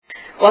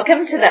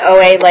Welcome to the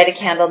OA Light a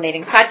Candle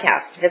Meeting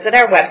podcast. Visit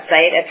our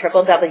website at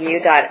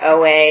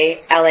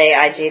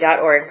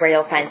www.oalaig.org where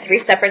you'll find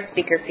 3 separate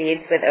speaker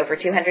feeds with over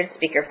 200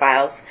 speaker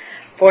files,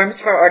 forms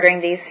for ordering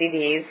these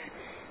CDs,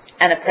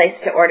 and a place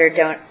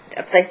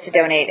to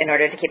donate in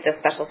order to keep this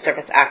special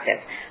service active.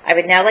 I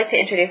would now like to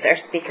introduce our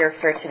speaker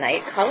for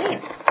tonight,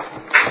 Colleen.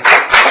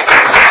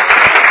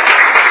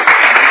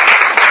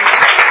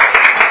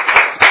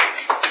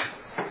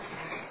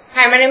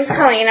 Hi, my name is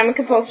Colleen. I'm a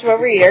compulsive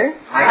overeater.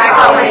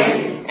 Hi,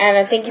 Colleen.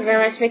 And thank you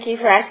very much, Mickey,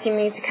 for asking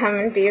me to come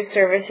and be of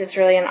service. It's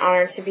really an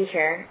honor to be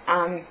here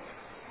and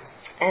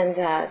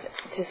to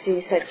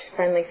see such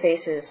friendly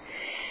faces.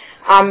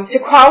 To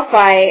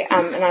qualify,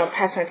 and I'll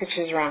pass my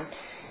pictures around.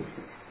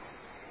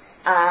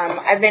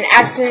 I've been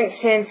abstinent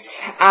since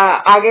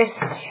August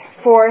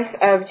 4th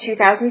of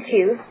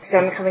 2002, so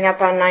I'm coming up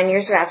on 9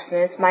 years of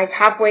abstinence. My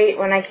top weight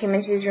when I came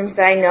into these rooms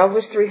that I know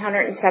was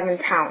 307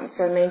 pounds,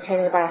 so I'm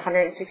maintaining about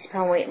 160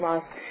 pound weight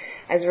loss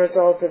as a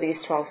result of these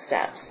 12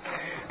 steps.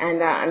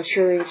 And I'm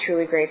truly,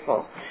 truly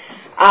grateful.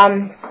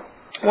 One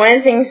of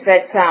the things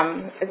that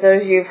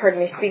those of you who've heard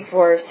me speak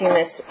before have seen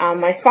this,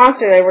 my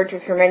sponsor that I worked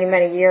with for many,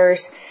 many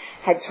years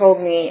had told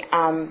me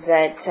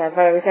that if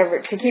I was ever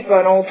to keep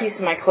an old piece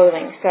of my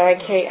clothing. So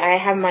I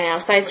have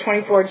my size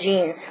 24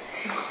 jeans.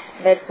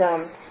 But,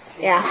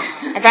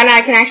 I found out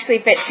I can actually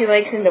fit 2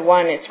 legs into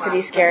one. It's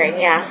pretty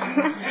scary,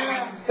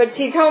 yeah. But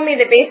she told me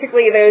that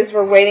basically those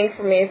were waiting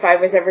for me if I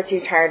was ever too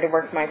tired to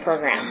work my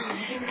program.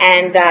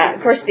 And,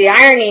 of course, the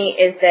irony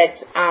is that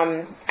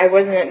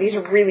these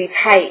are really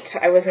tight.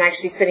 I wasn't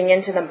actually fitting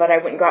into them, but I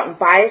wouldn't go out and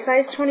buy a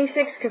size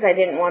 26 because I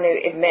didn't want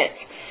to admit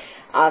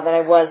that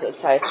I was at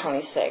size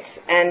 26.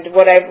 And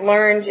what I've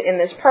learned in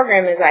this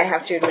program is I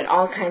have to admit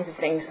all kinds of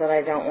things that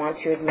I don't want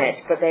to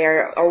admit, but they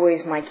are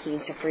always my key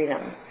to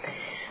freedom.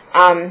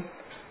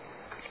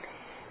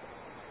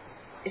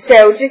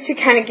 So just to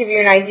kind of give you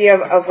an idea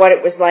of what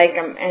it was like,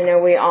 I know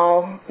we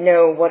all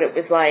know what it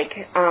was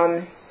like.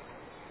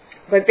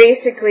 But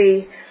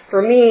basically,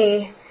 for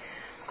me,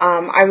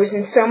 I was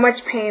in so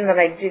much pain that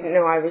I didn't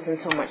know I was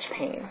in so much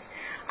pain.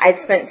 I'd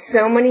spent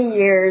so many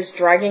years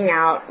dragging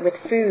out with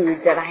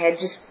food that I had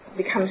just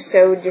become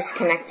so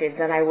disconnected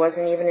that I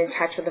wasn't even in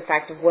touch with the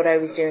fact of what I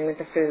was doing with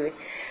the food.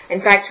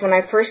 In fact, when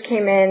I first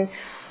came in,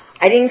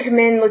 I didn't come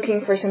in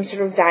looking for some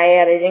sort of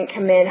diet. I didn't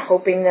come in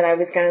hoping that I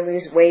was going to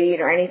lose weight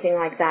or anything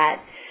like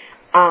that.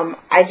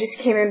 I just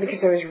came in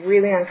because I was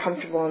really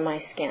uncomfortable in my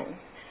skin.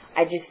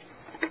 I just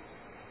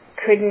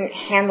couldn't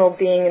handle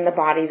being in the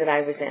body that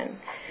I was in.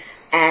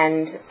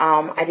 And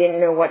I didn't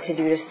know what to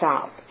do to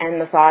stop. And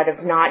the thought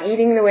of not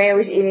eating the way I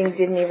was eating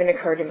didn't even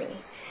occur to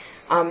me.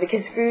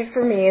 Because food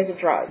for me is a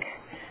drug.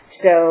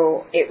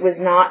 So it was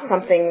not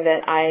something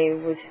that I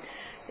was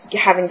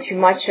having too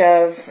much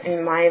of.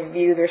 In my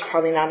view, there's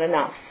probably not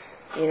enough.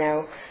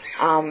 In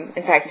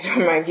fact,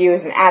 my view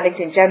as an addict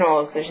in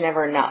general is there's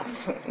never enough.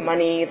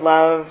 Money,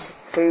 love,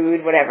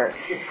 food, whatever.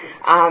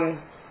 That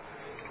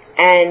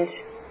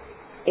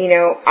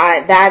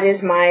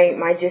is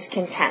my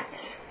discontent.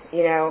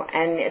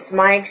 And it's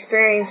my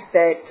experience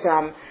that,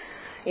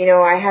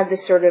 I have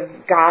this sort of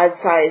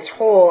God-sized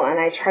hole, and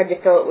I tried to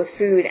fill it with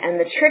food, and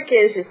the trick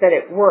is that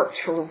it worked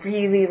for a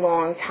really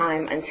long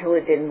time until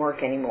it didn't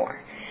work anymore.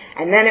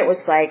 And then it was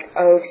like,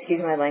 oh,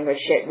 excuse my language,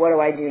 shit, what do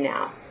I do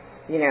now?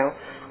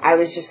 I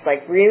was just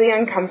like really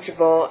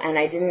uncomfortable, and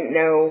I didn't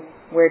know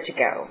where to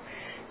go.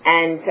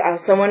 And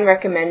someone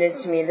recommended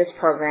to me this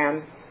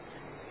program,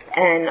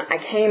 and I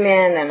came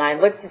in, and I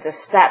looked at the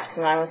steps,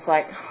 and I was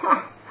like,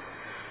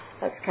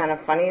 that's kind of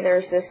funny.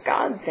 There's this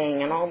God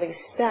thing and all these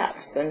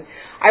steps. And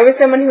I was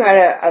someone who had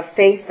a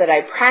faith that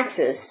I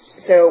practiced.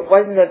 So it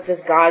wasn't that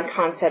this God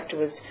concept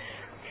was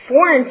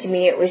foreign to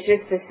me. It was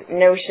just this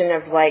notion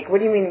of like, what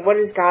do you mean? What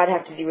does God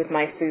have to do with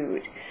my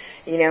food?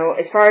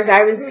 As far as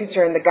I was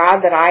concerned, the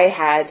God that I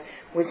had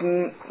was,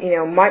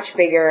 much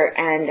bigger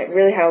and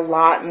really had a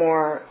lot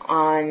more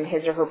on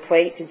his or her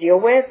plate to deal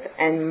with.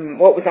 And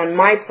what was on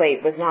my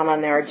plate was not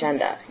on their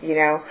agenda,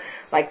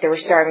 Like there were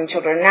starving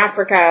children in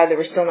Africa, there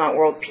was still not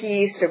world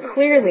peace. So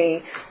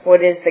clearly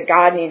what is that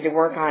God needed to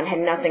work on had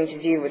nothing to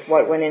do with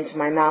what went into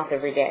my mouth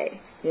every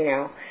day,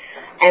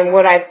 And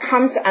what I've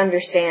come to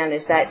understand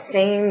is that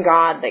same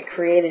God that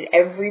created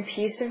every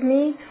piece of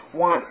me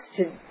wants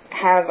to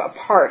have a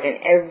part in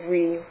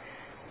every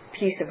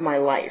piece of my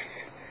life.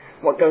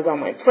 What goes on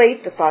my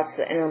plate, the thoughts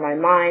that enter my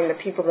mind, the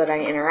people that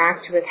I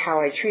interact with, how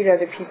I treat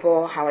other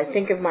people, how I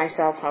think of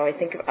myself, how I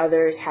think of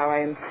others, how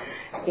I,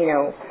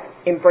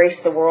 embrace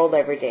the world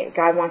every day.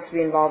 God wants to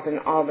be involved in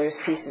all those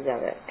pieces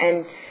of it.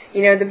 And,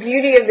 the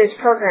beauty of this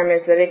program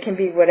is that it can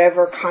be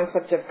whatever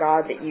concept of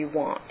God that you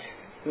want,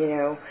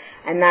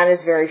 and that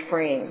is very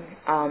freeing.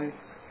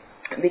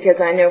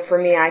 Because I know for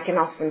me, I can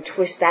often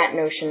twist that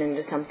notion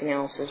into something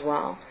else as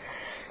well.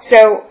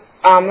 So,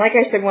 like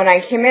I said, when I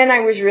came in,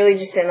 I was really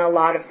just in a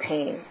lot of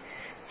pain.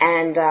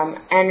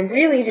 And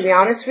really, to be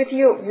honest with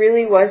you, it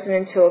really wasn't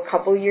until a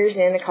couple years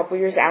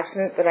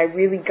abstinent, that I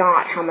really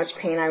got how much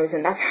pain I was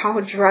in. That's how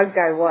drugged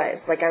I was.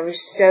 Like, I was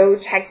so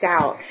checked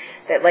out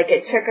that, like,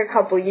 it took a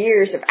couple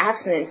years of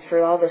abstinence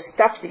for all the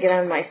stuff to get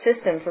out of my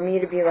system for me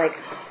to be like,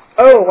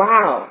 oh,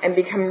 wow, and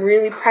become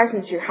really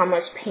present to how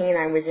much pain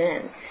I was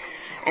in.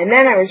 And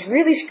then I was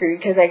really screwed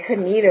because I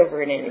couldn't eat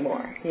over it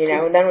anymore, you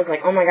know. And then it was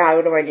like, oh, my God,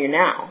 what do I do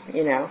now,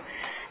 you know?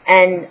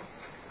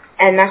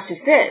 And that's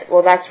just it.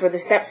 Well, that's where the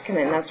steps come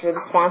in. That's where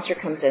the sponsor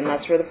comes in.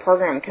 That's where the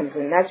program comes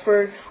in. That's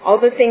where all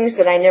the things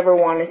that I never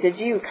wanted to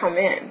do come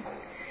in.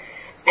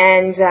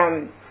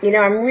 And, you know,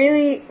 I'm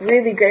really,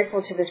 really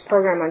grateful to this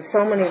program on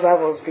so many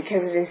levels,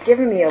 because it has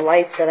given me a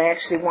life that I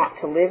actually want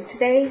to live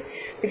today.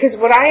 Because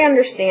what I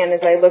understand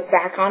as I look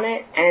back on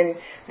it, and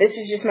this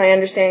is just my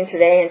understanding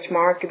today, and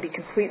tomorrow it could be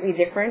completely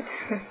different,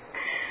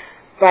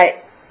 but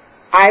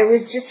I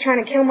was just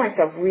trying to kill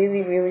myself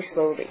really, really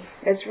slowly.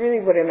 That's really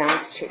what it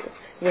amounts to.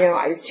 You know,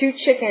 I was too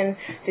chicken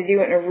to do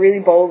it in a really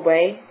bold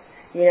way,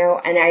 you know,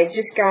 and I had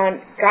just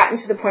gotten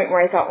to the point where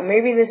I thought, well,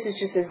 maybe this is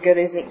just as good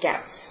as it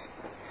gets,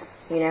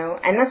 you know,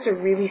 and that's a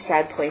really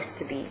sad place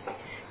to be,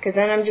 because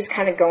then I'm just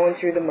kind of going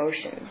through the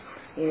motions,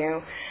 you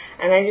know,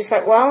 and I just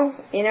thought, well,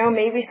 you know,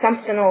 maybe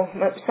something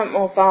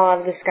will fall out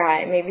of the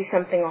sky, maybe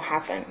something will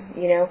happen,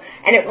 you know,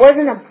 and it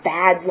wasn't a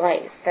bad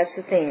life, that's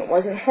the thing, it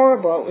wasn't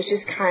horrible, it was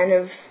just kind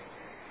of,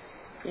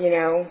 you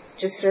know,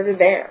 just sort of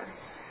there.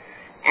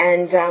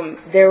 And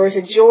there was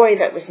a joy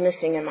that was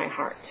missing in my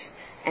heart.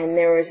 And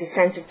there was a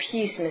sense of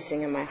peace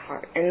missing in my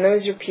heart. And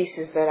those are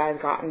pieces that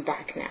I've gotten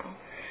back now.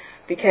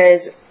 Because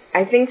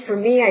I think for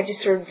me, I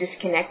just sort of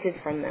disconnected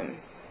from them.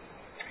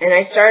 And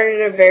I started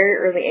at a very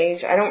early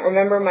age. I don't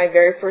remember my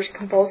very first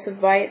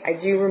compulsive bite. I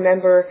do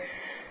remember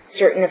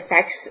certain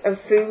effects of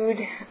food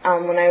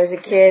when I was a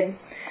kid.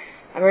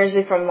 I'm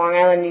originally from Long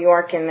Island, New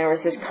York, and there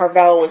was this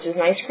Carvel, which is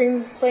an ice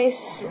cream place.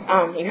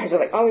 You guys are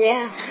like, oh,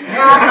 yeah.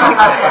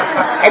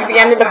 At the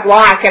end of the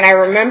block, and I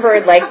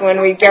remembered, like, when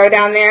we'd go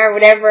down there or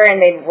whatever,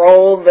 and they'd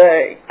roll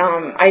the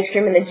ice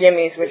cream in the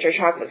jimmies, which are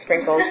chocolate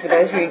sprinkles, for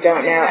those who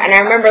don't know. And I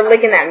remember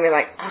looking at it and being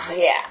like, oh,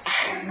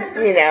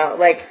 yeah. You know,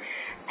 like,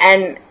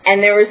 and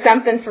there was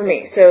something for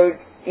me. So,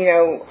 you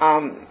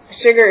know,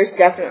 sugar is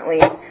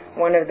definitely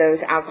one of those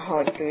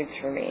alcoholic foods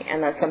for me,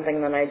 and that's something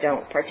that I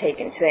don't partake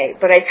in today.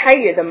 But I tell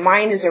you, the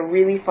mind is a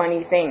really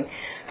funny thing,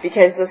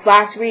 because this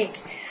last week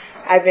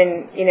I've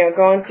been, you know,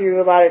 going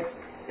through a lot of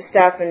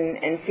stuff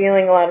and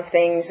feeling a lot of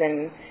things,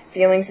 and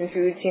feelings and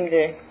food seem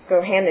to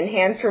go hand in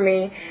hand for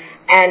me.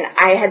 And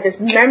I had this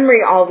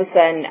memory all of a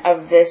sudden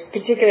of this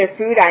particular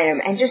food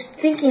item, and just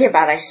thinking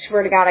about it, I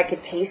swear to God, I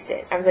could taste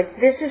it. I was like,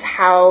 this is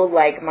how,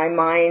 like, my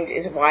mind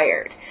is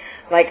wired.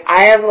 Like,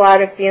 I have a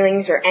lot of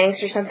feelings or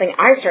angst or something,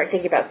 I start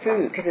thinking about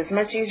food, because it's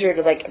much easier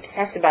to, like,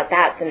 obsess about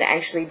that than to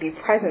actually be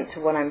present to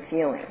what I'm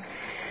feeling.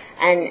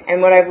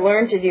 And what I've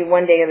learned to do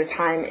one day at a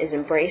time is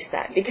embrace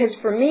that. Because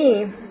for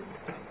me,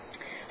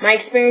 my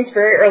experience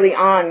very early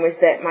on was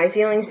that my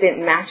feelings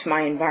didn't match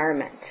my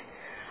environment.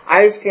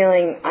 I was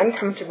feeling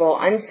uncomfortable,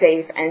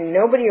 unsafe, and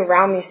nobody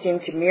around me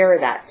seemed to mirror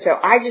that. So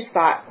I just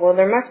thought, well,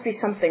 there must be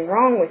something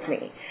wrong with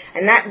me.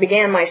 And that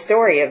began my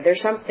story of,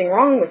 there's something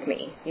wrong with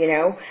me, you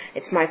know.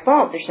 It's my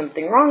fault, there's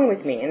something wrong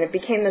with me. And it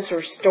became this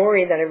sort of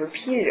story that I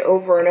repeated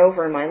over and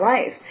over in my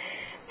life.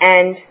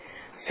 And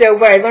so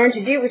what I learned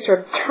to do was sort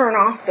of turn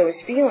off those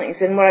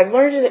feelings. And what I've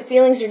learned is that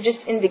feelings are just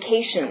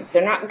indications.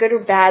 They're not good or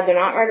bad. They're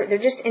not right or, they're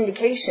just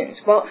indications.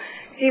 Well,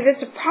 see,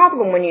 that's a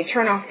problem when you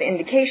turn off the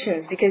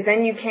indications, because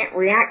then you can't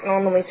react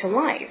normally to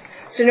life.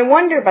 So no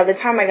wonder by the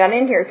time I got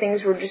in here,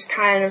 things were just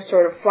kind of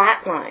sort of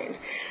flatlined.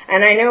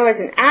 And I know as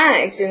an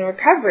addict in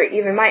recovery,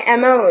 even my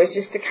MO is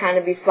just to kind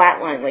of be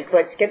flatlined. Like,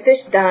 let's get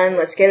this done.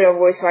 Let's get it over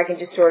with so I can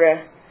just sort of,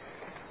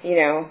 you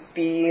know,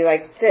 be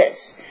like this.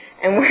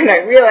 And what I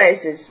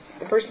realized is,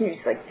 the person who's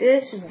like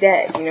this is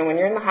dead. You know, when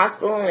you're in the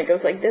hospital and it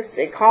goes like this,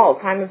 they call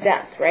time of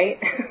death, right?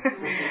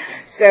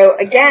 So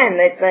again,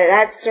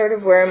 that's sort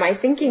of where my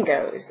thinking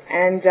goes.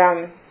 And,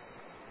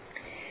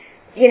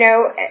 you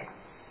know,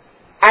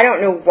 I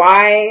don't know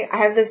why I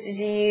have this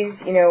disease.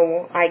 You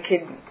know, I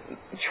could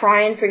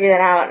try and figure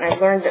that out. And I've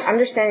learned that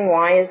understanding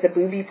why is the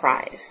booby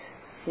prize.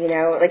 You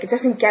know, like, it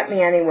doesn't get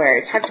me anywhere.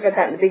 It talks about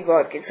that in the big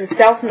book. It's a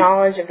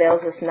self-knowledge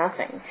avails us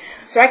nothing.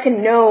 So I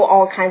can know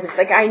all kinds of,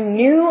 like, I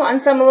knew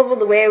on some level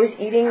the way I was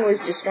eating was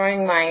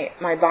destroying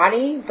my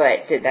body,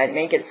 but did that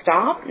make it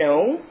stop?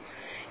 No.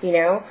 You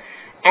know,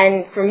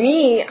 and for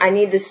me, I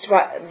need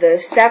the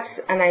steps,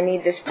 and I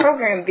need this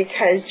program,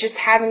 because just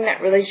having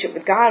that relationship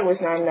with God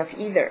was not enough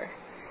either.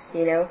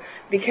 You know,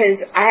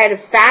 because I had a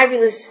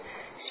fabulous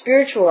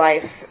spiritual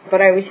life,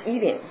 but I was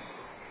eating.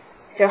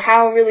 So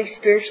how really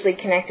spiritually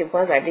connected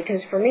was I?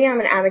 Because for me, I'm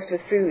an addict with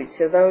food,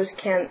 so those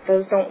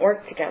don't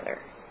work together,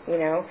 you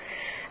know.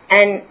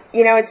 And,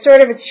 you know, it's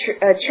sort of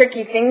a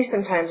tricky thing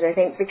sometimes, I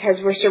think, because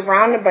we're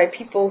surrounded by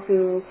people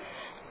who,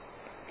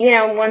 you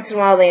know, once in a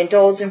while they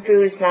indulge in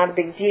food, it's not a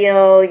big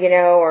deal, you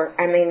know, or,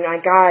 I mean,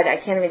 my God, I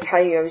can't even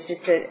tell you, I was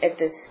just at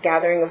this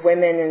gathering of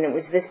women, and it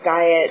was this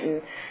diet,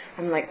 and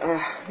I'm like,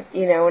 ugh,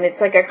 and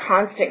it's like a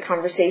constant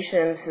conversation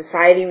in the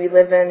society we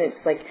live in.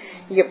 It's like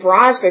you get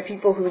barraged by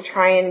people who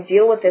try and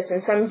deal with this,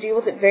 and some deal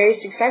with it very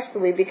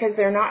successfully because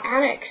they're not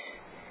addicts,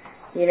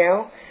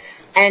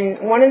 And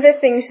one of the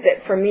things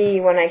that for me,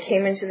 when I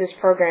came into this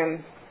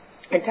program,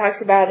 it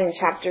talks about in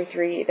chapter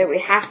 3 that we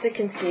have to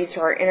concede to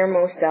our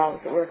innermost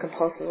selves that we're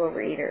compulsive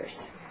overeaters.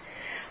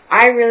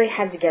 I really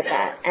had to get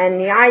that. And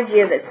the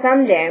idea that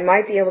someday I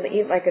might be able to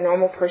eat like a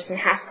normal person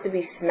has to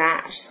be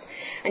smashed.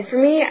 And for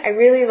me, I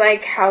really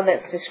like how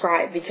that's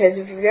described, because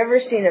if you've ever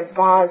seen a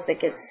vase that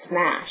gets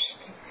smashed,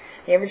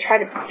 you ever try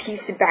to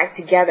piece it back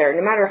together,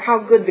 no matter how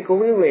good the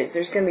glue is,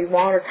 there's going to be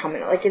water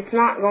coming. Like, it's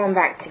not going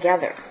back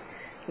together,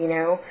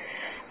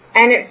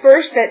 And at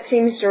first that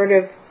seems sort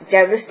of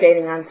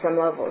devastating on some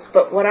levels.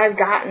 But what I've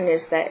gotten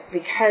is that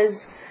because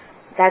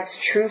that's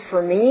true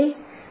for me,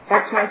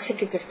 that's my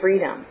ticket to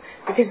freedom.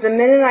 Because the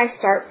minute I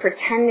start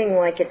pretending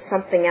like it's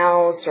something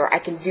else, or I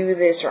can do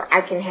this, or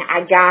I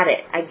got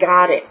it,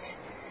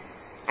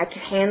 I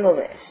can handle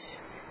this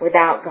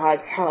without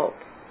God's help,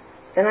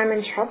 then I'm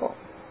in trouble,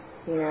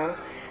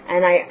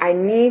 And I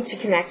need to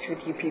connect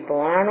with you people.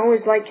 And I don't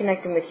always like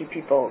connecting with you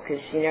people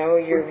because,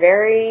 you're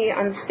very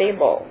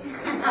unstable.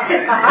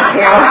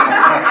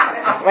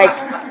 Like,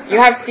 you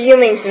have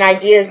feelings and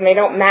ideas and they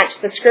don't match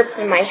the script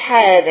in my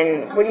head.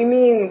 And what do you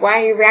mean?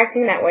 Why are you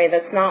reacting that way?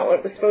 That's not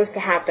what was supposed to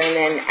happen.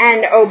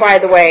 And oh, by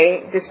the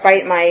way,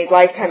 despite my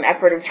lifetime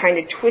effort of trying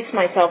to twist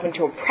myself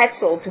into a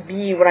pretzel to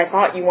be what I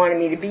thought you wanted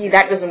me to be,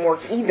 that doesn't work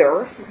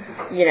either,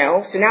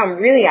 So now I'm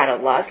really out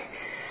of luck.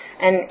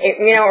 And it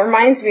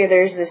reminds me,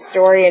 there's this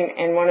story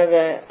in one of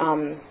the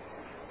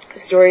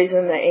stories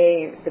in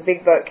the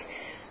big book,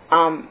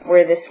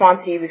 where the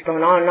sponsor was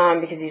going on and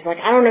on because he's like,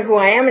 I don't know who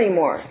I am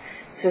anymore.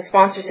 So the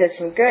sponsor says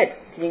to him, good,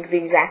 you can be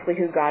exactly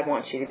who God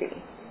wants you to be.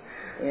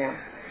 And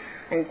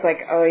it's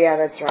like, oh yeah,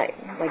 that's right.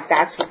 Like,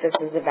 that's what this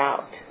is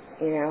about,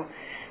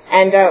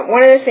 And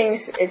one of the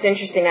things, it's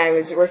interesting, I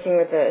was working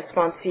with a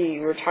sponsee, we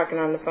were talking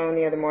on the phone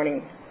the other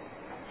morning,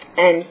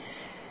 and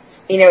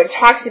it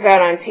talks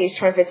about on page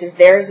 25, it says,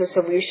 there is a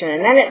solution.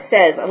 And then it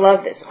says, I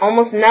love this,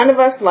 almost none of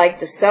us like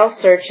the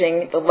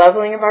self-searching, the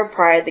leveling of our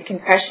pride, the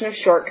confession of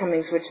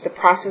shortcomings which the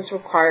process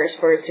requires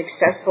for its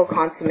successful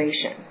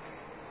consummation.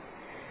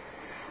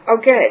 Oh,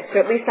 good. So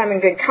at least I'm in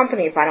good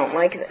company if I don't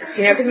like this.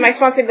 Because my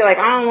sponsor would be like,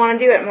 I don't want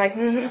to do it. I'm like,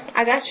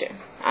 I got you.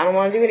 I don't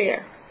want to do it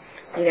either.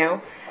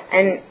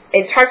 And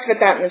it talks about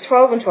that in the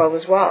 12 and 12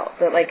 as well.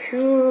 That like,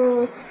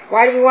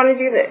 why do we want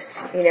to do this?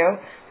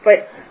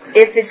 But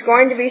if it's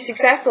going to be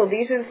successful,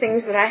 these are the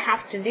things that I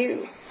have to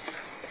do.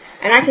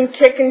 And I can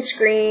kick and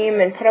scream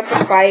and put up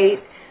a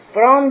fight,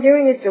 but all I'm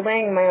doing is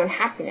delaying my own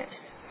happiness.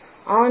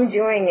 All I'm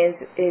doing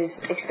is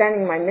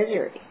extending my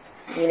misery,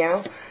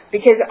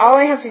 Because all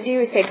I have to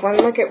do is take one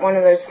look at one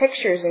of those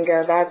pictures and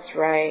go, that's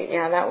right,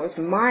 yeah, that was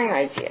my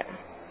idea.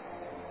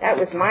 That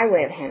was my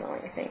way of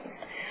handling things.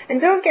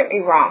 And don't get me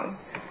wrong,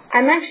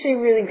 I'm actually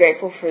really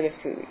grateful for the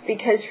food.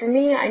 Because for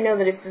me, I know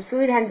that if the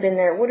food hadn't been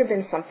there, it would have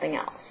been something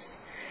else.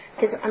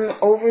 Because I'm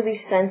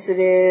overly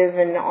sensitive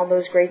and all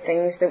those great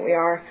things that we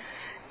are.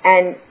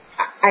 And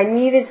I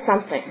needed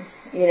something,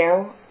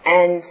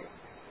 and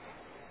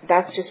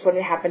that's just what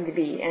it happened to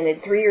be. And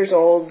at 3 years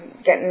old,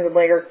 getting to the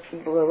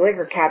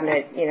liquor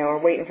cabinet, or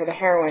waiting for the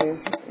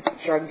heroin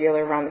drug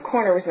dealer around the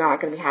corner was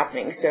not going to be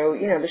happening. So,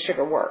 the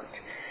sugar worked.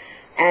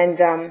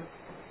 And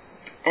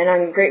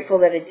I'm grateful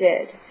that it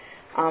did.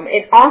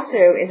 It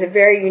also is a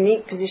very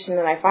unique position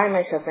that I find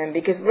myself in,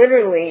 because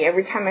literally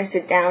every time I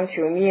sit down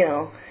to a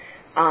meal,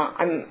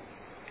 I'm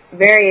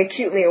very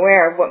acutely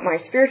aware of what my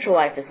spiritual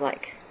life is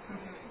like.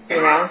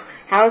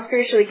 How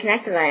spiritually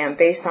connected I am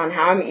based on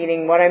how I'm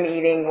eating, what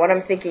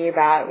I'm thinking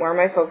about, where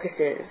my focus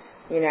is,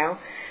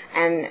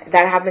 and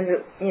that happens,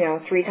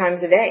 3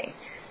 times a day.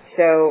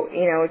 So,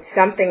 it's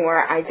something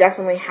where I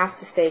definitely have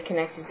to stay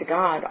connected to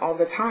God all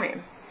the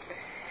time.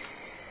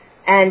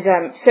 And,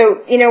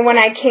 so, when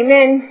I came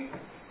in,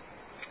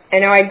 I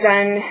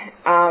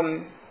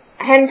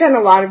hadn't done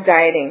a lot of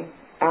dieting.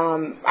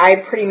 I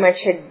pretty much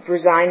had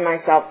resigned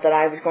myself that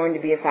I was going to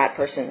be a fat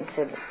person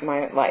for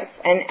my life.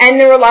 And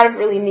there were a lot of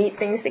really neat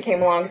things that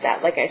came along with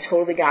that. Like, I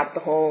totally got the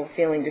whole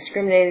feeling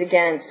discriminated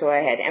against, so I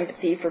had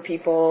empathy for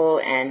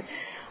people, and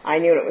I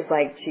knew what it was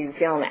like to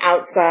feel on the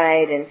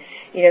outside, and,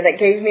 that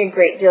gave me a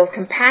great deal of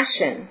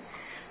compassion.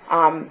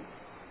 And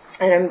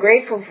I'm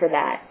grateful for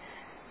that.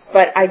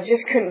 But I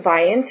just couldn't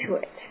buy into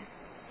it,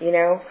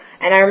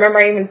 And I remember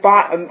I even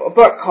bought a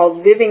book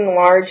called Living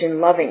Large and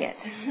Loving It.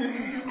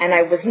 And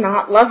I was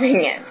not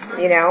loving it,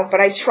 But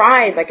I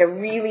tried, I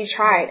really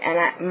tried.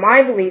 And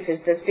my belief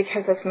is that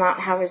because that's not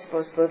how I was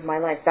supposed to live my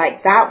life.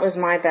 That was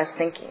my best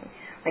thinking.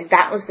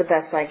 That was the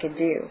best I could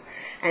do.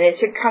 And it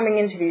took coming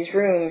into these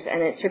rooms,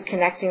 and it took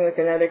connecting with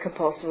another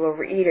compulsive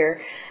overeater,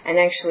 and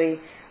actually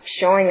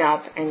showing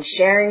up and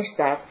sharing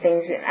stuff,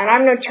 things. And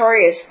I'm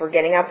notorious for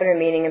getting up in a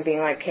meeting and being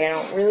like, okay, I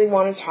don't really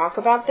want to talk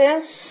about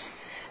this.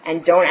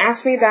 and don't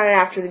ask me about it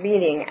after the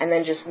meeting, and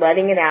then just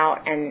letting it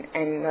out and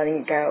letting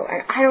it go.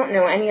 And I don't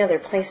know any other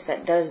place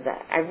that does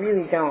that. I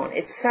really don't.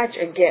 It's such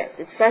a gift.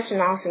 It's such an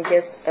awesome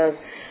gift of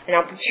an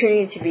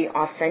opportunity to be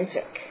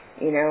authentic,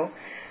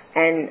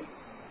 And,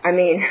 I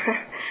mean,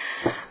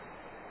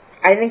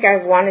 I think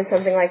I've wanted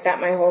something like that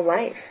my whole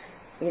life.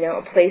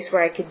 A place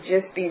where I could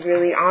just be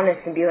really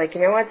honest and be like,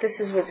 you know what, this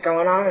is what's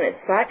going on and it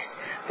sucks,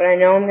 but I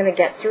know I'm going to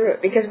get through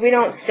it. Because we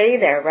don't stay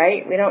there,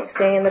 right? We don't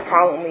stay in the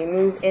problem. We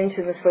move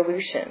into the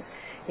solution.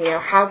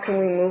 How can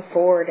we move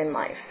forward in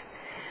life?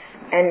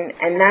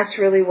 And that's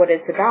really what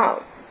it's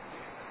about.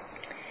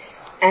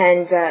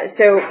 And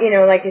so,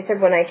 like I said,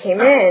 when I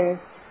came in,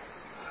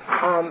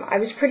 I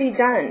was pretty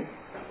done.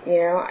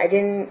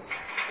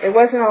 There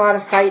wasn't a lot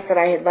of fight that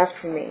I had left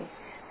for me.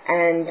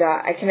 And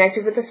I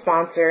connected with a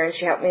sponsor, and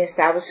she helped me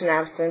establish an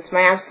abstinence.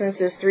 My abstinence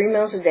is 3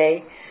 meals a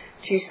day,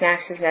 2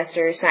 snacks if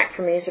necessary. A snack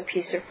for me is a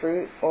piece of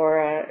fruit or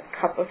a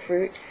cup of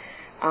fruit.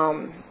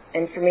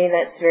 And for me,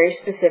 that's very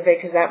specific,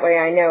 because that way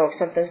I know if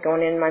something's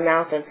going in my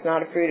mouth that's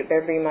not a fruit, it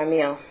better be my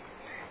meal,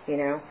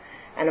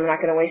 And I'm not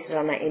going to waste it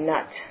on that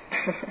nut.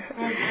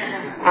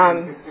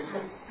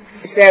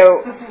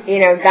 So,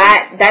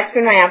 that's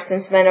been my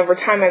abstinence. Then over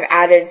time, I've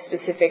added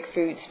specific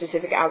foods,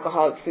 specific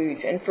alcoholic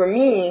foods. And for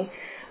me,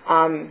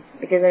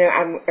 because I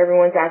know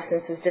everyone's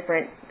abstinence is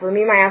different. For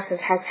me, my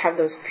abstinence has to have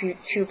those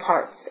 2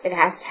 parts. It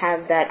has to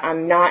have that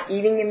I'm not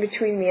eating in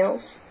between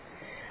meals,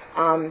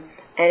 and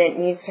it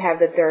needs to have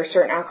that there are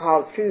certain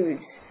alcoholic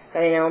foods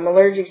that I know I'm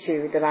allergic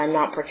to that I'm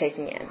not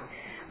partaking in.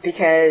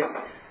 Because,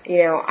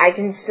 I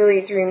can still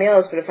eat 3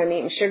 meals, but if I'm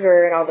eating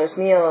sugar in all those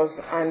meals,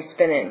 I'm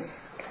spinning,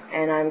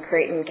 and I'm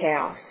creating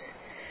chaos.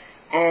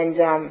 And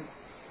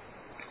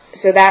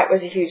so that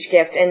was a huge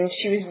gift. And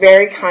she was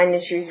very kind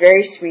and she was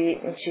very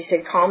sweet. And she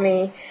said, call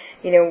me,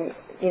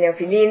 if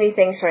you need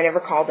anything. So I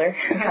never called her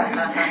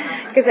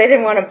because I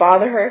didn't want to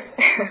bother her.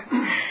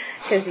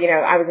 Because,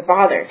 I was a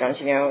bother, don't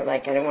you know?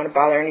 Like, I didn't want to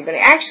bother anybody.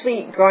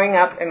 Actually, growing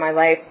up in my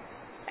life,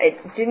 it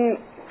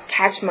didn't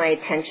catch my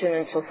attention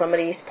until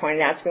somebody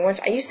pointed out to me once.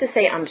 I used to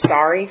say I'm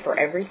sorry for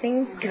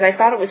everything because I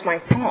thought it was my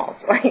fault,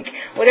 like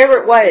whatever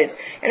it was.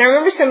 And I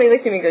remember somebody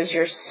looked at me and goes,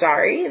 "You're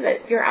sorry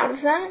that you're out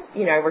of that?"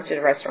 I worked at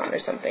a restaurant or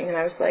something, and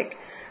I was like,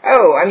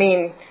 "Oh,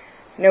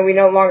 no, we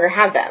no longer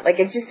have that." Like,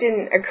 it just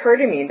didn't occur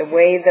to me the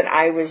way that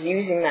I was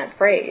using that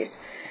phrase.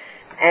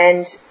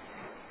 And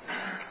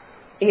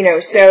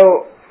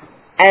so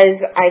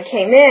as I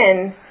came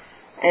in,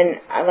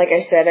 and like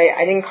I said,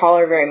 I didn't call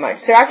her very much.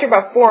 So after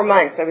about 4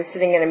 months, I was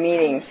sitting in a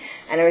meeting,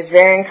 and I was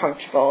very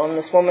uncomfortable. And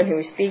this woman who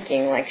was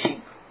speaking, she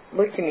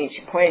looked at me,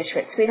 she pointed, she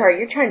went, "Sweetheart,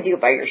 you're trying to do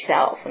it by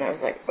yourself." And I was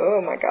like,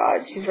 oh my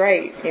God, she's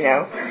right, She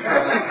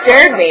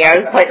scared me. I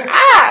was like,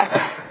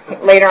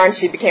 ah! Later on,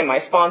 she became my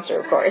sponsor,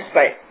 of course.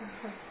 But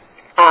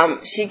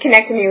she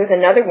connected me with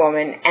another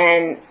woman,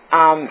 and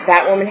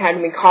that woman had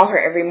me call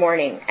her every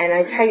morning. And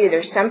I tell you,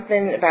 there's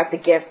something about the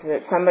gift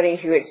that somebody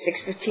who at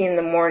 6:15 in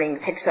the morning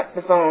picks up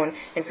the phone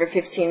and for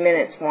 15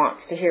 minutes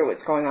wants to hear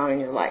what's going on in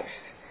your life.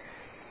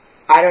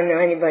 I don't know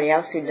anybody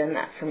else who'd done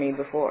that for me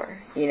before,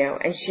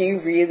 And she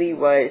really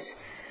was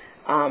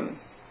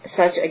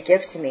such a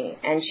gift to me.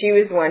 And she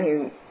was the one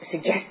who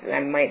suggested I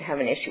might have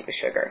an issue with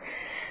sugar.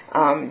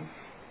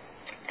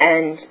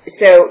 And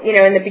so,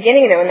 in the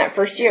beginning, in that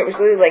first year, it was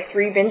really like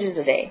 3 binges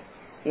a day,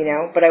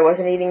 but I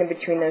wasn't eating in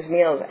between those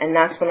meals. And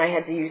that's when I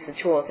had to use the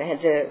tools. I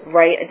had to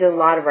write. I did a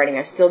lot of writing.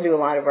 I still do a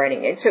lot of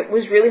writing. It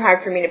was really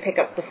hard for me to pick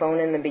up the phone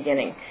in the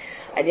beginning.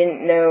 I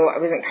didn't know, I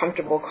wasn't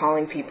comfortable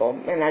calling people,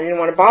 and I didn't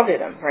want to bother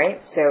them,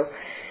 right? So,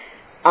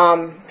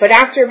 but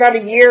after about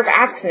a year of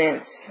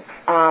abstinence,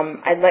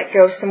 I'd let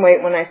go of some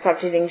weight when I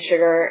stopped eating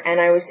sugar,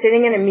 and I was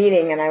sitting in a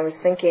meeting, and I was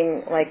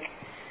thinking,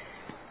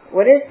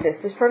 what is this?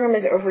 This program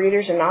is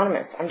Overeaters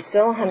Anonymous. I'm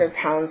still 100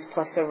 pounds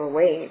plus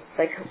overweight.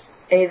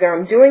 Either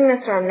I'm doing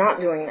this or I'm not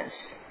doing this,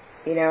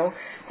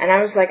 And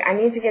I was like, I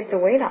need to get the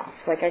weight off.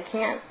 I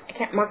can't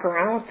muck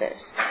around with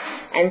this.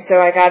 And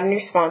so I got a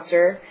new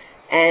sponsor,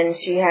 and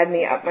she had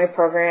me up my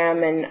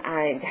program, and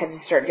I had to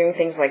start doing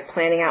things like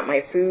planning out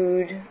my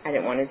food. I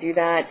didn't want to do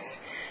that.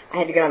 I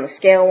had to get on the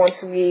scale once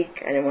a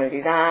week. I didn't want to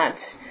do that.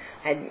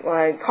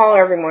 I'd call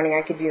her every morning.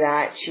 I could do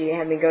that. She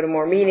had me go to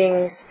more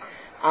meetings.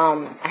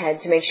 I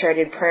had to make sure I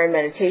did prayer and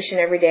meditation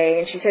every day.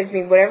 And she said to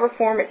me, whatever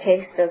form it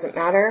takes, doesn't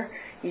matter.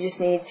 You just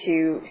need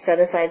to set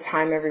aside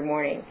time every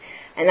morning.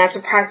 And that's a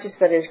practice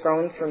that has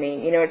grown for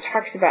me. It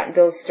talks about in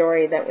Bill's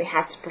story that we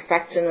have to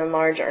perfect and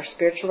enlarge our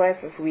spiritual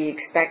life if we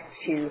expect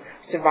to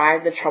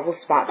survive the trouble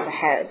spots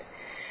ahead.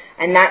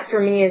 And that for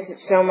me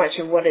is so much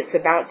of what it's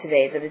about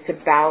today, that it's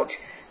about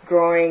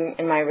growing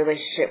in my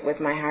relationship with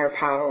my higher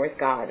power, with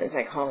God, as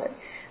I call it.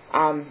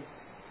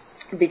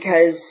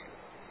 Because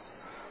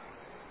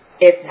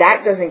if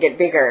that doesn't get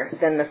bigger,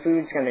 then the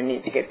food's going to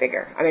need to get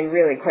bigger.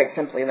 Really, quite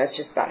simply, that's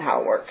just about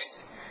how it works,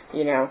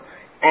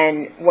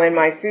 And when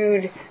my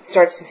food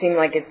starts to seem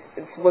like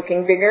it's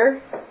looking bigger,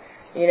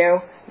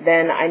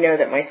 then I know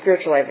that my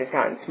spiritual life has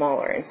gotten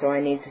smaller, and so I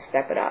need to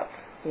step it up,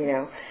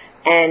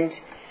 And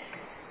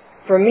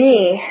for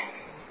me,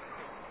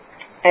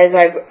 as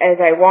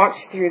I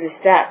walked through the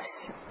steps,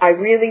 I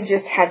really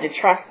just had to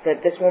trust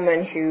that this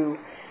woman who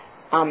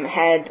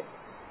had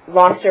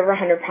lost over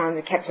 100 pounds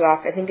and kept it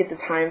off, I think at the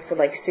time for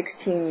like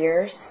 16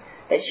 years,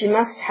 that she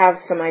must have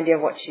some idea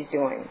of what she's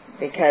doing,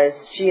 because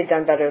she had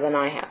done better than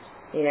I had,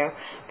 you know.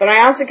 But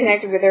I also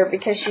connected with her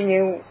because she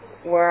knew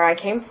where I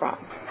came from.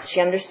 She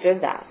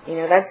understood that. You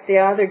know, that's the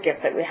other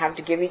gift that we have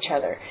to give each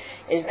other,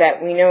 is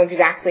that we know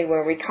exactly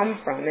where we come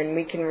from, and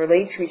we can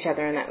relate to each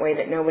other in that way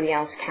that nobody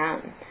else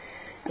can,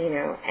 you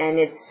know. And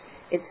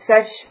it's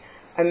such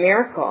a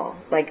miracle,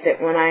 like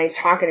that when I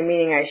talk in a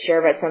meeting, I share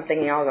about something,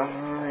 and y'all go, oh,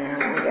 yeah,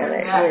 I get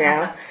it, you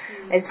know.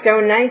 It's so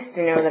nice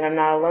to know that I'm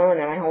not alone,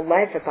 and my whole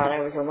life I thought I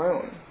was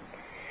alone.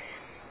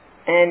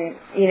 And,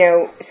 you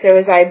know, so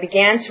as I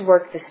began to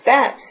work the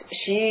steps,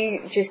 she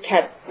just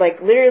kept,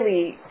 like,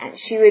 literally,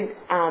 she would,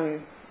 I don't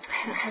know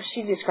how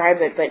she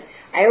described it, but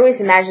I always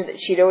imagined that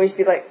she'd always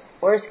be like,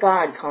 where's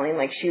God, Colleen?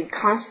 Like, she would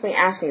constantly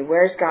ask me,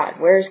 where's God?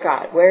 Where's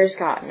God? Where's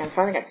God? And I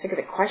finally got sick of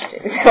the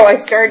question. So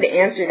I started to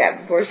answer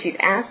that before she'd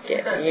ask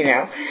it, you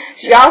know.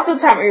 She also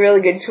taught me a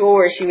really good tool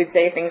where she would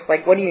say things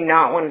like, what do you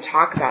not want to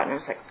talk about? And I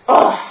was like,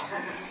 oh.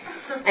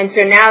 And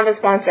so now the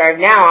sponsor I have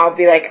now, I'll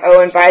be like,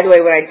 oh, and by the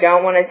way, what I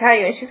don't want to tell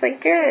you. And she's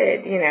like,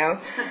 good, you know.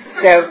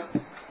 So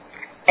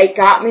it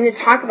got me to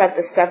talk about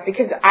this stuff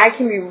because I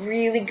can be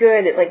really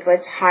good at, like,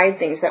 let's hide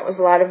things. That was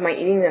a lot of my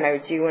eating that I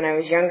would do when I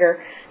was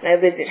younger and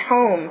I lived at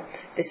home.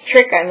 This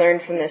trick I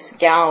learned from this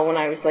gal when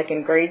I was, like,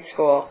 in grade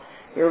school.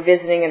 We were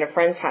visiting at a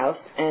friend's house,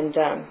 and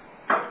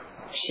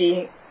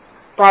she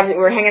brought it.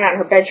 We were hanging out in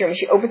her bedroom, and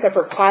she opens up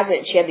her closet,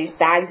 and she had these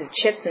bags of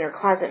chips in her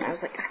closet. And I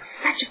was like,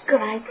 that's such a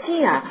good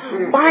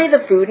idea. Buy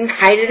the food and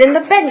hide it in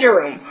the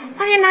bedroom.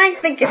 Why didn't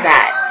I think of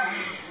that?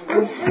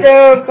 I'm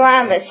so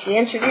glad that she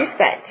introduced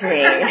that to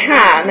me.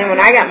 And then when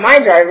I got my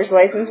driver's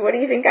license, what do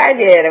you think I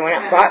did? I went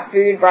out, bought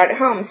food, brought it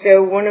home.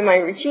 So one of my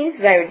routines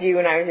that I would do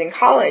when I was in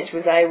college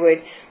was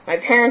my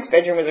parents'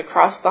 bedroom was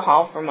across the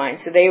hall from mine,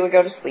 so they would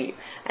go to sleep.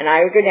 And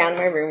I would go down to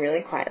my room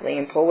really quietly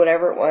and pull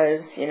whatever it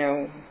was, you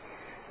know,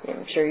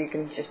 I'm sure you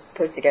can just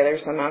put together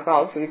some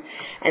alcoholic foods.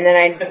 And then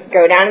I'd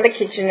go down to the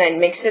kitchen, I'd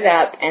mix it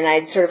up, and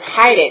I'd sort of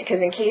hide it,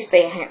 because in case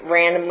they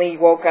randomly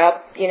woke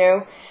up, you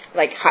know,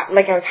 like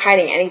I was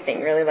hiding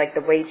anything, really, like the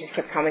weight just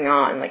kept coming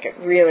on, like it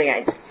really, I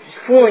was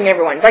fooling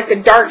everyone. Like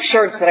the dark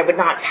shirts that I would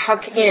not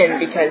tuck in,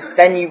 because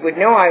then you would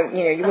know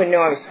you wouldn't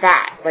know I was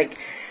fat, like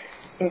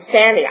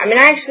insanity. I mean,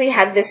 I actually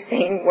had this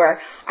thing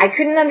where I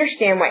couldn't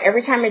understand why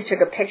every time I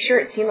took a picture,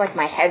 it seemed like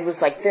my head was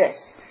like this,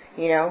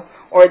 you know,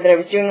 or that I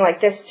was doing like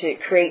this to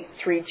create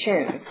 3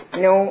 chins.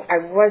 No, I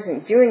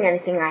wasn't doing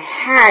anything. I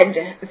had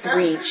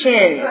 3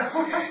 chins.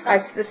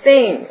 That's the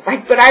thing.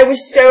 Like, but I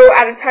was so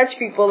out of touch,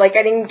 people. Like,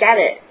 I didn't get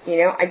it. You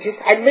know, I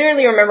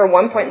literally remember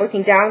one point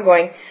looking down,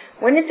 going,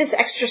 when did this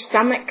extra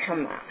stomach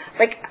come out?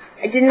 Like,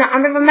 I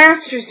have a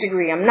master's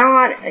degree. I'm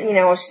not, you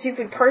know, a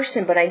stupid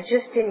person, but I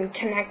just didn't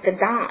connect the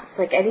dots.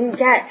 Like, I didn't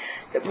get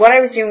that what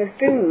I was doing with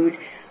food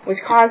was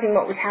causing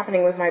what was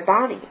happening with my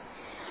body,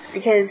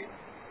 because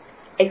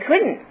I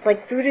couldn't.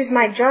 Like, food is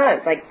my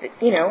drug. Like,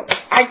 you know, if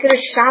I could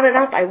have shot it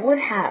up, I would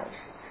have.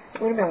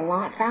 It would have been a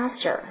lot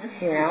faster,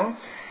 you know.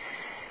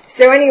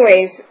 So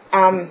anyways,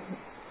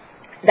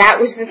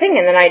 that was the thing.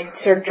 And then I'd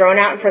sort of drone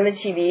out in front of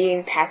the TV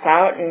and pass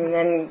out and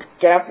then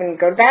get up and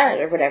go to bed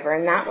or whatever.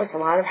 And that was a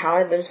lot of how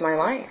I lived my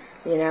life,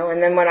 you know.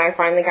 And then when I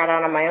finally got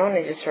out on my own,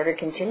 I just sort of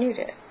continued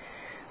it.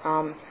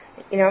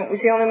 You know, it was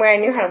the only way I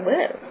knew how to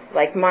live.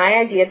 Like, my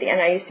idea at the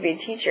end, I used to be a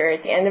teacher,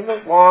 at the end of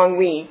a long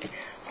week,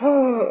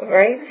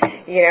 right?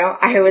 You know,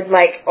 I would,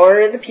 like,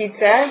 order the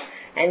pizza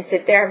and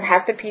sit there,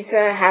 half the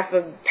pizza, half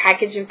a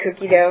package of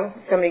cookie dough.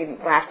 Somebody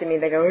laughed at me.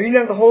 They go, you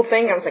know, the whole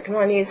thing? I was like, come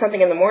on, I need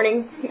something in the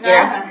morning. You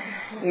know?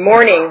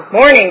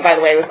 Morning, by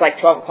the way, was like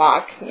 12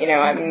 o'clock. You know,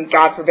 I mean,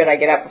 God forbid I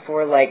get up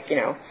before, like, you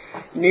know,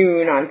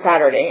 noon on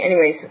Saturday.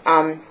 Anyways,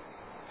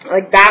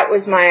 like, that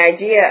was my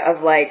idea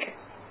of, like,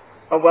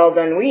 a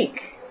well-done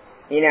week.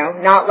 You know,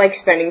 not like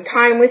spending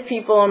time with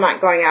people,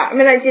 not going out. I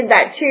mean, I did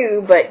that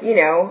too, but, you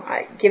know,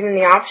 given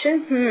the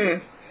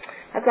option,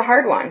 that's a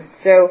hard one.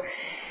 So,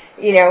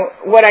 you know,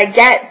 what I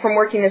get from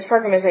working this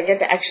program is I get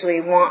to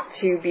actually want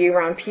to be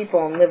around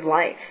people and live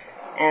life.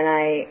 And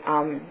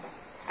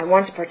I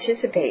want to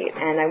participate,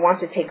 and I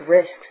want to take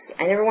risks.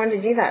 I never wanted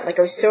to do that. Like,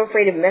 I was so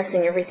afraid of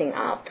messing everything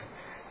up,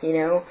 you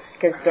know,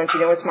 because don't you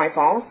know it's my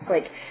fault?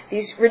 Like,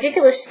 these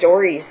ridiculous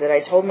stories that I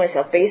told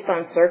myself based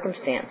on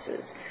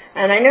circumstances.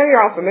 And I know you're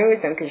all familiar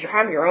with them because you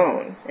have your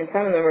own, and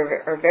some of them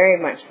are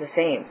very much the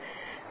same.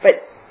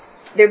 But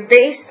they're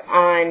based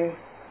on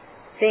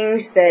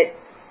things that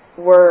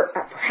were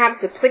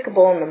perhaps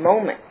applicable in the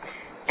moment.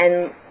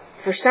 And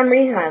for some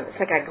reason, it's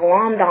like I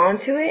glommed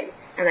onto it,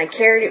 and I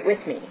carried it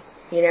with me,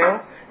 you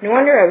know? No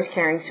wonder I was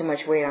carrying so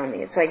much weight on me.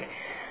 It's like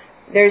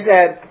there's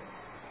an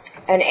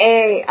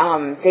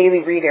AA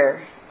daily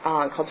reader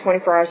called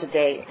 24 Hours a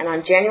Day, and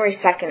on January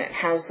 2nd, it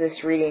has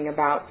this reading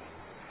about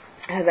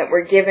that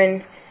we're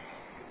given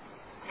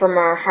from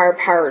our higher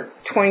power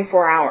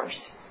 24 hours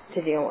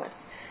to deal with.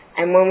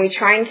 And when we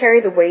try and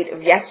carry the weight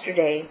of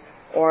yesterday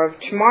or of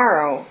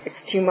tomorrow,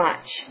 it's too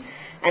much.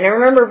 And I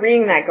remember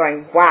reading that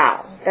going,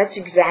 wow, that's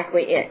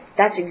exactly it.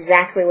 That's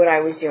exactly what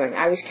I was doing.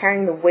 I was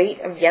carrying the weight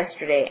of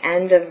yesterday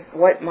and of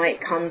what might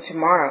come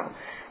tomorrow.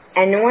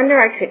 And no wonder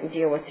I couldn't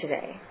deal with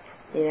today,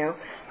 you know.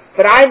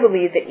 But I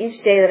believe that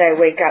each day that I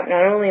wake up,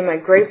 not only am I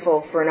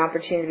grateful for an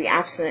opportunity to be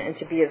abstinent and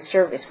to be of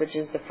service, which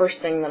is the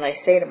first thing that I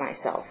say to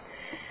myself,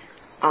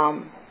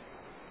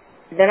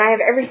 then I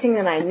have everything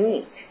that I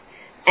need.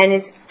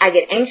 And I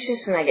get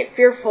anxious and I get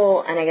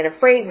fearful and I get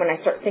afraid when I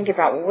start thinking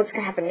about, well, what's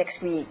going to happen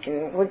next week,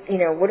 and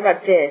what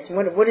about this,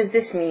 and what does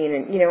this mean,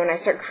 and and I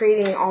start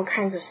creating all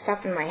kinds of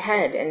stuff in my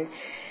head, and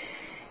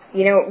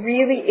it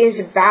really is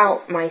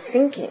about my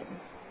thinking.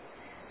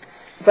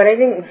 But I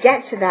didn't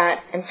get to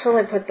that until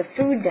I put the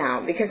food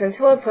down, because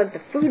until I put the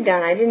food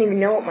down, I didn't even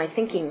know what my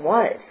thinking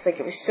was. Like,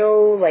 it was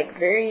so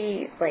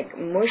very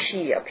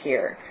mushy up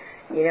here,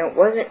 it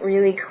wasn't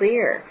really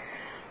clear.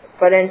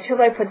 But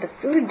until I put the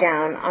food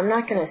down, I'm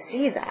not going to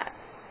see that,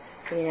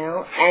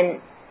 And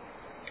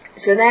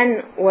so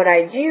then what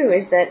I do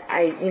is that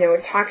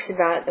it talks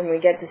about, when we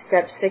get to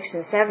steps 6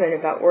 and 7,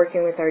 about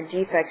working with our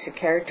defects of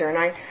character. And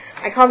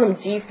I call them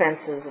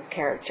defenses of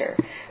character.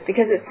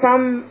 Because at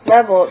some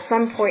level, at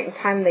some point in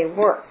time, they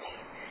worked.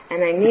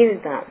 And I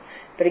needed them.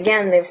 But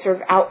again, they've sort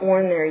of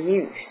outworn their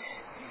use.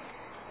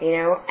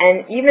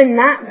 And even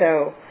that,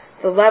 though,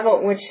 the level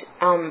at which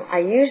I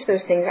use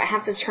those things, I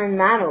have to turn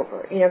that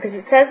over. Because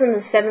it says in the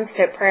 7th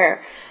step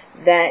prayer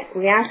that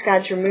we ask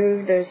God to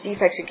remove those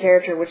defects of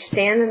character which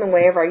stand in the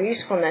way of our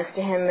usefulness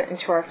to Him and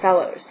to our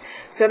fellows.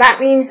 So that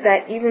means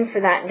that even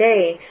for that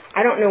day,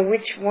 I don't know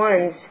which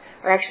ones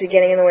are actually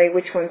getting in the way,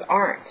 which ones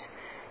aren't.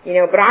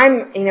 But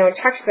it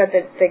talks about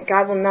that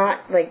God will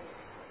not,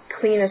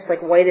 clean us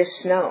like white as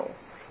snow.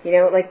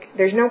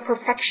 There's no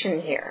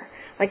perfection here.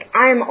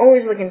 I'm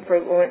always looking for,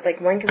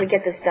 when can we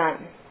get this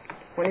done?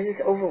 When is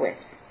this over with?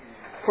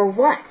 For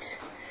what?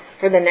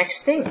 For the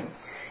next thing.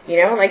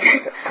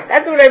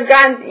 That's what I've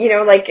gotten,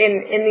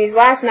 in these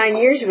last 9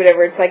 years or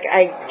whatever. It's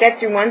I get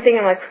through one thing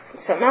and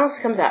something else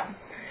comes up.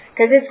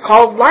 Because it's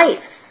called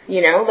life,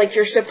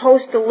 you're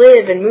supposed to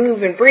live and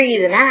move and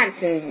breathe and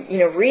act and,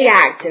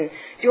 react and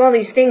do all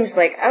these things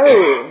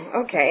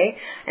oh, okay.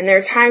 And there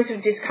are times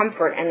of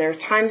discomfort and there are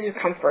times of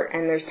comfort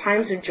and there's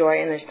times of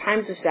joy and there's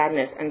times of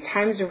sadness and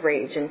times of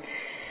rage and,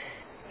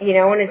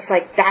 and it's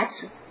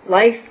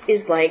life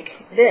is like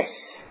this.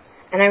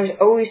 And I was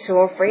always so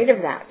afraid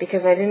of that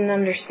because I didn't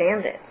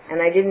understand it. And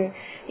I didn't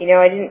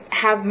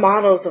have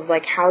models of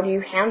how do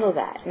you handle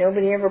that?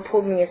 Nobody ever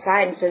pulled me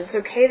aside and said, it's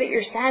okay that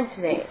you're sad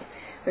today.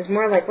 It was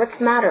more what's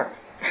the matter?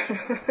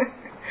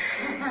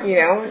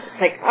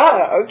 It's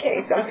oh,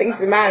 okay, something's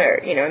the matter.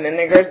 And then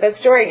there goes that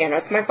story again.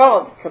 It's my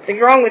fault.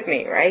 Something's wrong with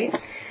me, right?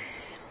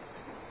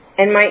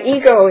 And my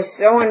ego is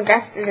so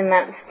invested in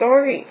that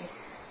story.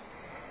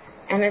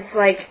 And it's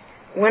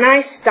when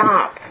I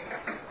stop,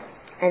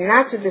 and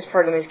that's what this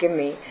program has given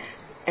me,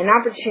 an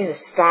opportunity to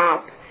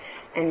stop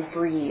and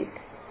breathe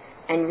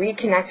and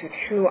reconnect with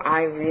who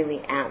I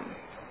really am.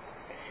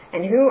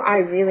 And who I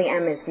really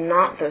am is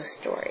not those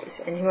stories.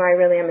 And who I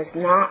really am is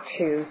not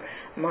who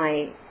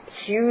my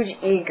huge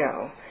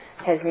ego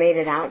has made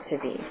it out to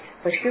be.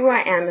 But who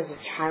I am as a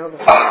child of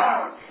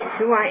God.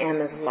 Who I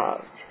am as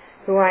loved.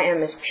 Who I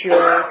am as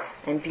pure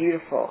and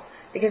beautiful.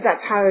 Because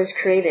that's how I was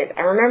created.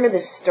 I remember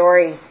this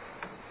story.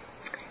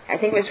 I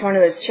think it was one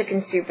of those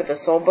Chicken Soup with the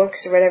Soul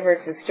books or whatever.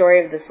 It's a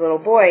story of this little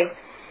boy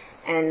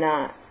and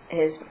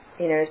his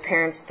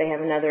parents, they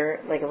have another,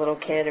 a little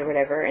kid or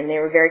whatever, and they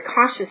were very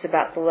cautious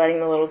about letting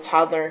the little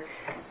toddler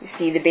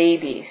see the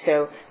baby.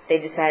 So they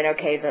decided,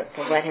 okay,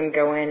 they'll let him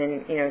go in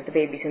and, the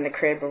baby's in the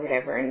crib or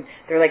whatever, and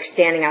they're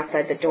standing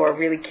outside the door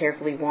really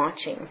carefully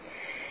watching.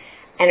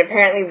 And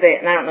apparently,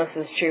 and I don't know if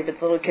this is true, but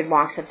the little kid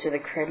walks up to the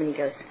crib and he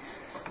goes,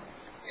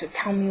 so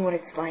tell me what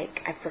it's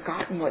like. I've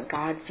forgotten what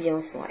God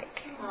feels like.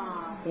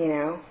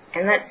 Aww.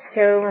 And that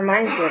so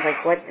reminds me of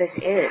what this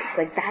is.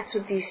 That's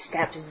what these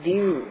steps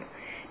do.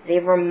 They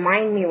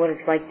remind me what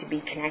it's like to be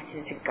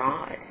connected to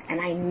God.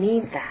 And I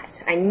need that.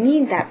 I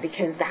need that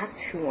because that's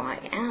who I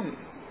am.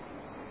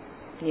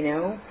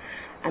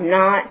 I'm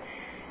not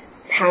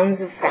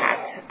pounds of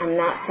fat. I'm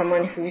not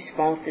someone whose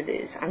fault it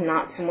is. I'm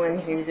not someone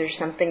who there's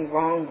something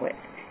wrong with.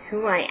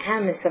 Who I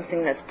am is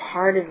something that's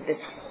part of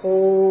this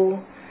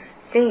whole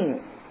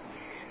thing.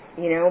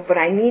 But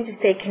I need to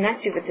stay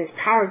connected with this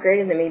power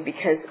greater than me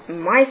because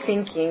my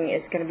thinking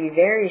is going to be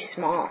very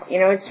small.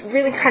 It's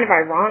really kind of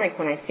ironic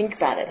when I think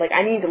about it.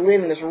 I need to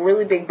live in this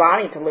really big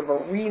body to live a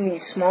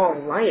really small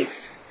life.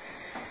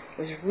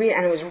 It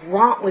was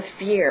wrought with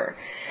fear.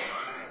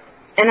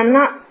 And I'm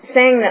not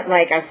saying that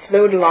I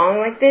float along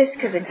like this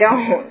because I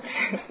don't.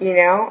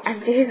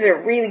 Days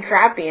are really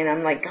crappy and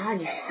I'm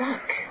God, you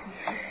suck.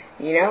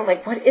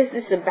 What is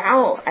this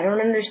about? I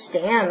don't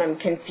understand. I'm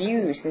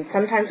confused. And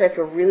sometimes I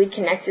feel really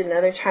connected and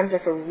other times I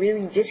feel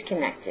really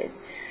disconnected.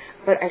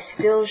 But I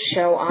still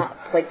show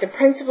up. The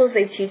principles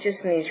they teach us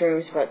in these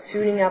rooms about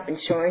suiting up and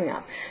showing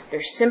up.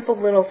 They're simple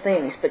little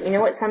things. But you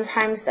know what?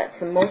 Sometimes that's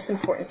the most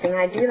important thing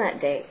I do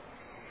that day.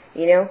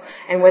 you know?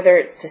 And whether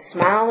it's to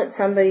smile at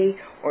somebody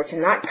or to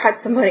not cut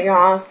somebody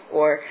off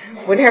or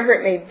whatever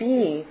it may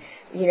be,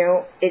 you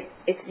know,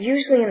 it's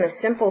usually in the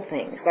simple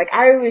things. Like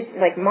I always,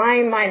 like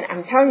my mind,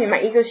 I'm telling you,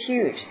 my ego's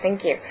huge.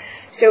 Thank you.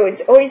 So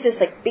it's always this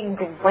like big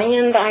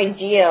grand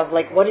idea of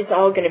like what it's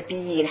all going to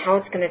be and how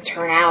it's going to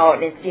turn out.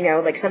 And it's, you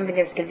know, like something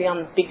that's going to be on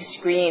the big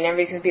screen.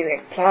 Everybody's going to be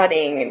like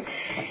applauding.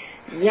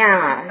 And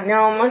yeah,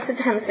 no, most of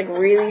the time it's like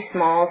really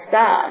small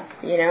stuff.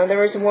 You know, there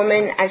was a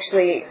woman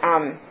actually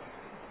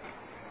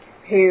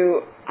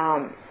who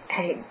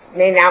had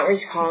made an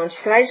outreach call, and she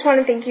said, I just want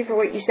to thank you for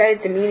what you said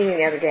at the meeting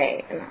the other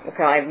day. And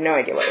okay, I have no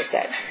idea what I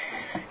said.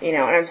 You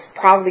know, and I was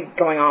probably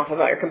going off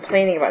about or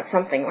complaining about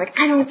something. Like,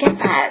 I don't get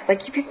that.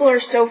 Like, you people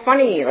are so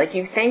funny. Like,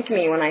 you thank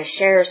me when I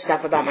share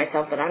stuff about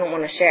myself that I don't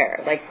want to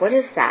share. Like, what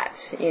is that?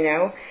 You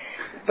know?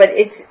 But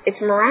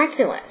it's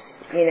miraculous,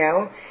 you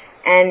know?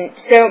 And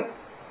so,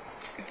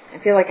 I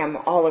feel like I'm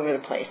all over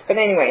the place. But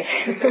anyways.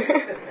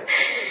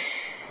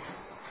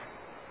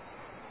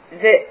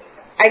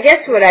 I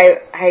guess what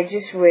I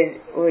just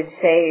would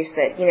say is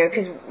that, you know,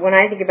 because when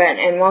I think about,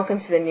 and welcome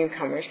to the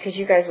newcomers, because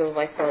you guys are the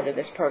lifeblood of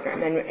this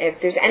program, and if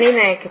there's anything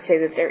I could say,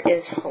 that there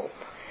is hope.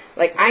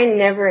 Like, I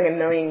never in a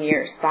million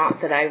years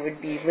thought that I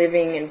would be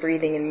living and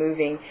breathing and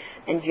moving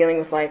and dealing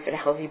with life at a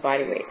healthy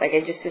body weight. Like,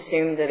 I just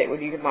assumed that it would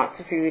be lots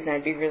of food and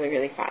I'd be really,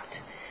 really fat.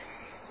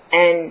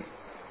 And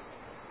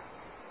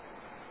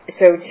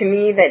so to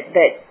me,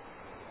 that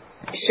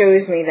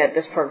shows me that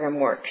this program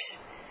works.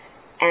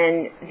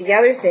 And the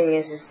other thing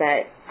is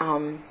that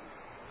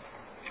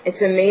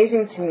it's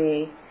amazing to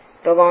me,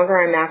 the longer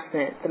I'm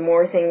abstinent, the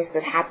more things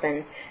that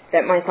happen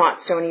that my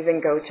thoughts don't even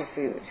go to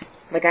food.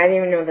 Like, I didn't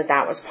even know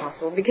that was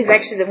possible. Because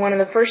actually, one of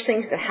the first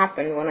things that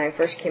happened when I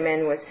first came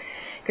in was,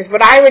 because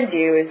what I would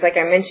do is, like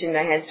I mentioned,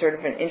 I had sort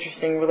of an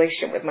interesting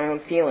relationship with my own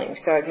feelings.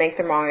 So I'd make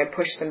them wrong, I'd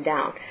push them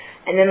down.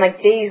 And then,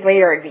 like, days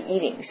later, I'd be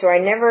eating. So I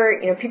never,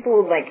 you know,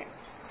 people would, like,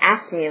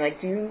 ask me,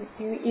 like, do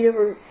you eat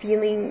over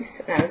feelings?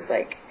 And I was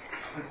like,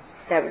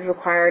 that would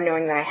require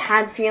knowing that I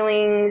had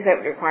feelings. That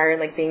would require,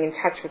 like, being in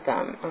touch with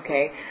them,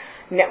 okay?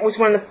 And that was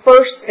one of the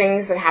first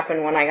things that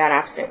happened when I got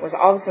abstinent, was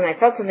all of a sudden I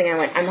felt something and I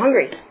went, I'm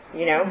hungry,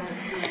 you know?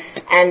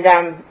 And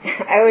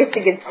I always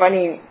think it's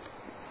funny.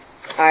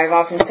 I've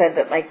often said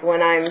that, like,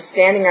 when I'm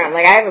standing around,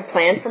 like, I have a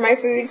plan for my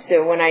food,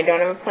 so when I don't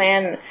have a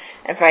plan,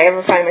 if I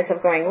ever find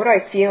myself going, what do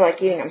I feel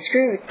like eating? I'm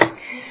screwed,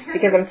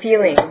 because I'm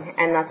feeling,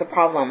 and that's a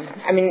problem.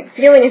 I mean,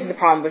 feeling isn't the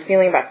problem, but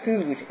feeling about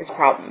food is a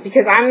problem,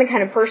 because I'm the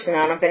kind of person, I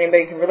don't know if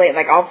anybody can relate,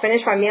 like, I'll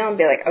finish my meal and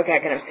be like, okay, I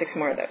can have 6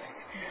 more of those.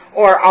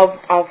 Or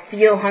I'll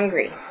feel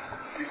hungry.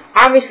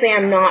 Obviously,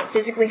 I'm not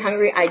physically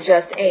hungry, I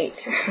just ate.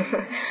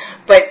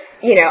 But,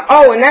 you know,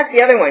 oh, and that's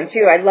the other one,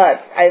 too, I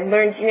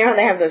learned, you know how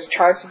they have those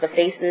charts with the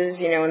faces,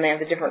 you know, and they have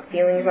the different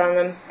feelings on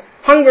them?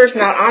 Hunger's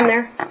not on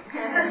there.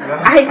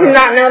 I did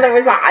not know that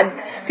was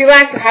on. People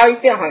ask me, how you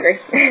feel hungry?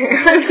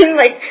 I mean,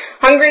 like,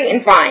 hungry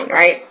and fine,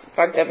 right?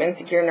 Fucked up,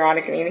 insecure,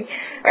 neurotic, and eating.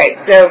 Right,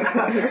 so,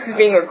 this is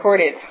being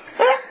recorded.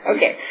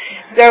 Okay,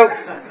 so,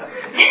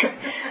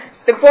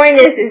 the point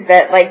is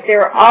that, like,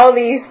 there are all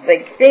these,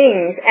 like,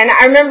 things, and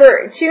I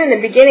remember, too, in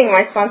the beginning,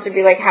 my sponsor would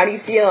be like, how do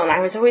you feel? And I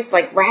was always,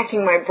 like,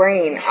 racking my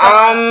brain.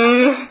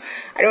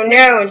 I don't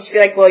know. And she'd be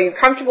like, well, are you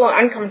comfortable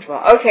and uncomfortable?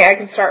 Okay, I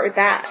can start with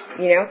that,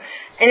 you know?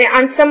 And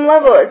on some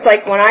level, it's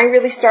like when I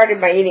really started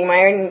my eating,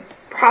 my eating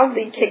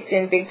probably kicked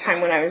in big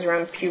time when I was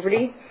around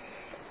puberty,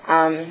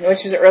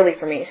 which was early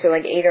for me, so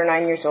like 8 or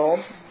 9 years old.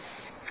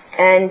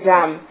 And,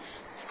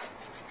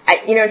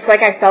 you know, it's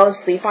like I fell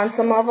asleep on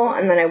some level,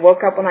 and then I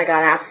woke up when I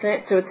got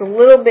abstinent, so it's a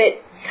little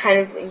bit kind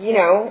of, you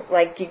know,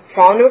 like you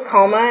fall into a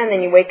coma, and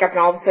then you wake up, and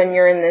all of a sudden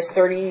you're in this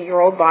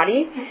 30-year-old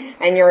body,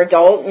 and you're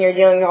adult, and you're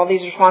dealing with all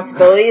these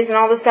responsibilities and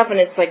all this stuff, and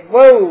it's like,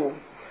 whoa,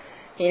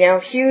 you know,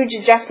 huge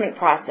adjustment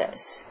process.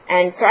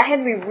 And so I had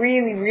to be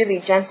really, really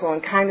gentle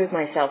and kind with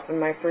myself in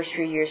my first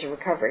few years of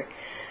recovery.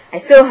 I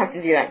still have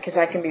to do that, because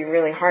I can be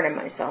really hard on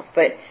myself,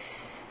 but,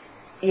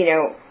 you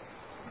know,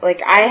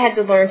 like, I had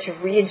to learn to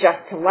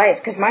readjust to life,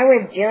 because my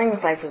way of dealing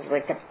with life was,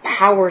 like, to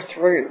power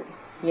through,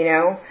 you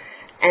know,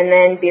 and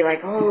then be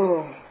like,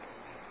 oh,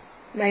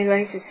 my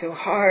life is so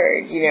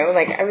hard, you know,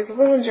 like, I was a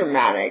little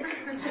dramatic.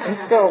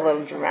 I'm still a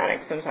little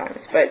dramatic sometimes,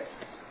 but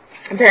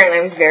apparently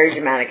I was very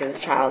dramatic as a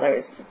child.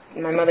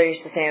 My mother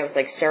used to say I was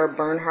like Sarah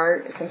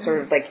Bernhardt, some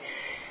sort of, like,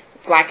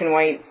 black and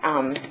white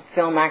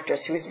film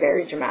actress who was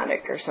very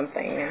dramatic or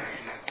something,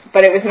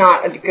 but it was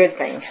not a good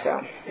thing,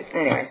 so,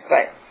 anyways,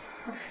 but,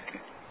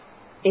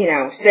 you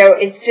know, so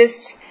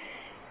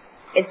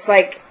it's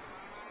like,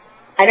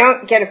 I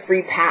don't get a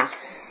free pass,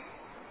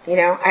 you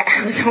know,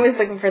 I was always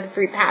looking for the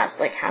free pass,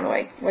 like,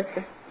 what's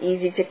the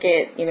easy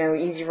ticket, you know,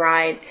 easy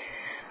ride,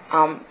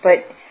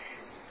 but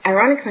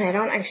ironically, I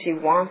don't actually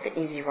want the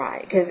easy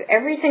ride, because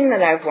everything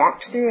that I've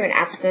walked through in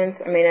abstinence,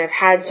 I mean, I've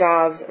had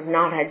jobs, I've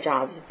not had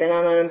jobs, I've been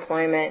on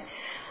unemployment,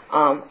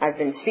 I've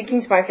been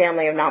speaking to my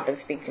family, I've not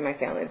been speaking to my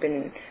family, I've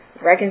been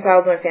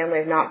reconciled with my family,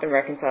 I've not been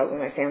reconciled with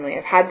my family,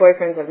 I've had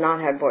boyfriends, I've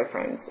not had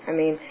boyfriends. I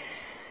mean,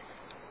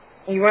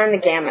 you run the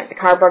gamut. The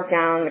car broke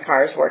down, the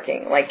car's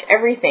working. Like,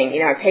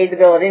 everything. I paid the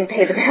bill, I didn't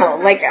pay the bill.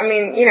 Like,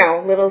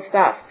 little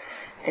stuff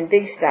and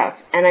big stuff.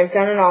 And I've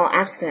done it all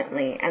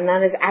abstinently. And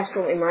that is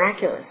absolutely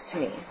miraculous to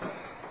me.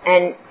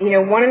 And,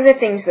 one of the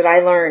things that I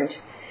learned,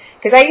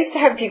 because I used to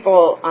have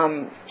people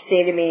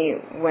say to me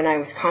when I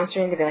was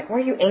concentrating, they'd be like, what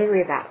are you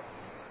angry about?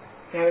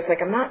 And I was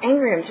like, I'm not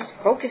angry, I'm just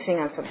focusing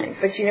on something.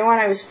 But you know what?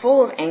 I was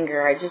full of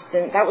anger. I just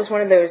didn't, that was one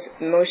of those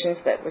emotions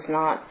that was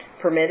not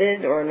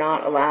permitted or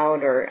not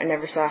allowed, or I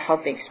never saw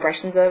healthy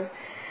expressions of.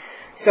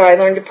 So I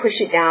learned to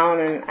push it down,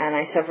 and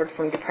I suffered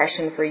from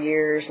depression for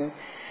years.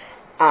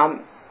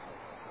 And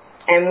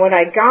what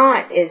I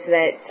got is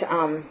that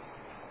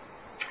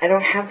I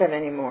don't have that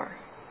anymore,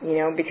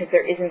 because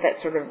there isn't that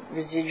sort of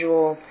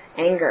residual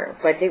anger.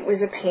 But it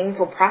was a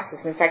painful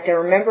process. In fact, I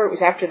remember it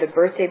was after the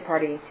birthday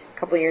party a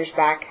couple of years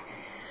back.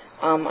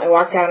 I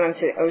walked out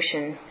onto the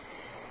ocean,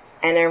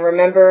 and I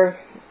remember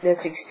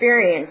this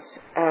experience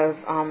of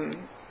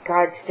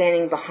God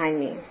standing behind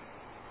me.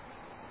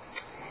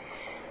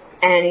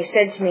 And he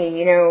said to me,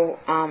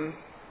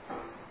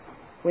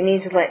 we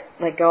need to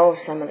let go of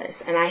some of this.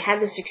 And I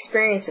had this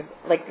experience of,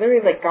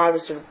 literally God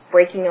was sort of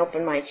breaking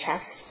open my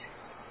chest.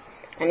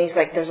 And he's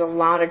like, there's a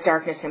lot of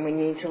darkness and we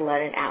need to let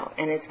it out.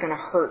 And it's going to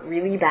hurt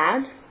really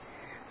bad,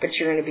 but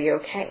you're going to be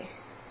okay.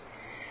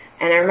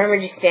 And I remember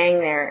just standing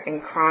there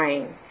and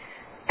crying.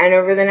 And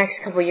over the next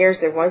couple of years,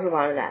 there was a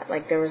lot of that.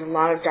 There was a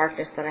lot of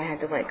darkness that I had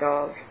to let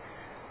go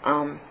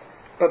of.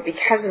 But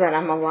because of that,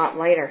 I'm a lot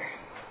lighter,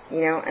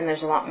 and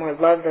there's a lot more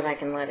love that I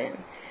can let in.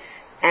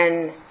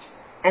 And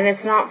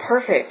it's not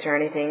perfect or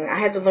anything. I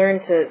had to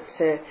learn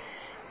to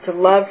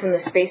love from the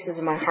spaces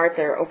of my heart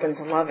that are open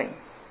to loving.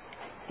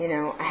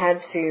 I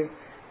had to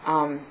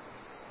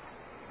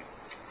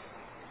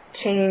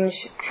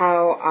change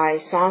how I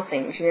saw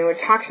things. It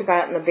talks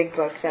about in the big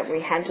book that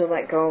we had to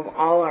let go of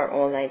all our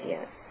old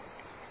ideas.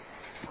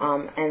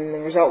 And the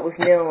result was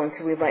nil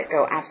until we let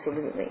go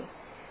absolutely.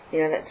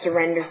 That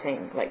surrender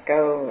thing. Let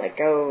go, let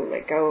go,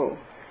 let go.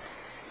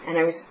 And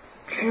I was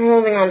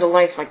holding on to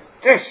life like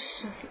this,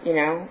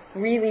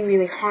 really,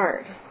 really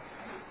hard.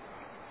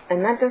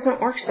 And that doesn't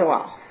work so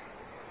well.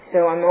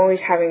 So I'm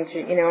always having to,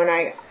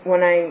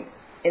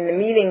 in the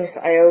meetings,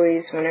 I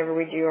always, whenever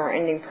we do our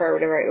ending prayer,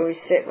 whatever, I always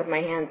sit with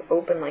my hands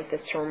open like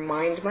this to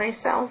remind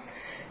myself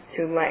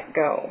to let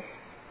go.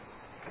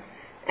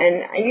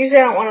 And I usually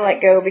don't want to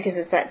let go because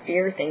it's that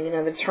fear thing,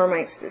 the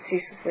termites that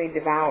ceaselessly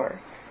devour,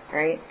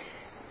 right?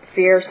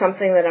 Fear of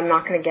something that I'm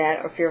not going to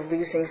get, or fear of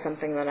losing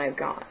something that I've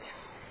got.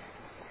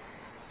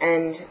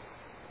 And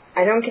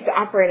I don't get to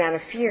operate out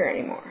of fear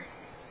anymore.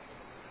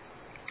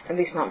 At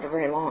least not for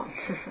very long.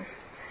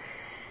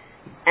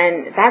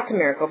 And that's a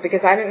miracle,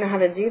 because I didn't know how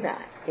to do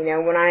that.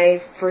 When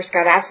I first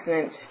got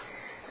abstinent,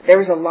 there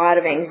was a lot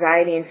of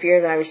anxiety and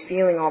fear that I was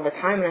feeling all the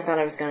time, and I thought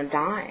I was going to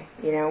die,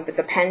 But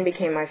the pen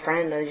became my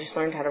friend. I just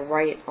learned how to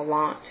write a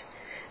lot,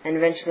 and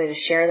eventually to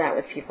share that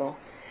with people.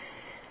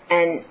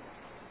 And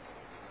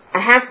I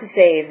have to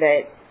say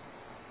that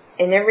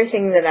in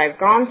everything that I've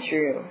gone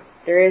through,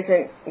 there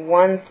isn't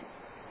one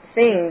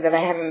thing that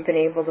I haven't been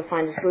able to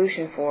find a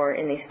solution for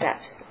in these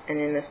steps, and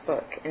in this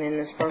book, and in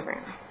this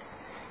program.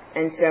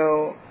 And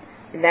so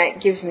that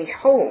gives me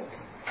hope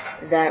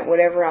that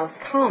whatever else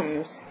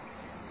comes,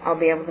 I'll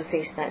be able to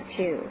face that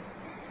too.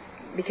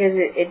 Because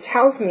it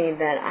tells me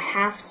that I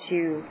have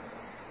to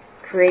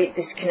create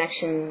this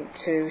connection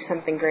to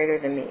something greater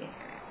than me.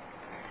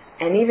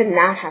 And even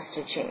that has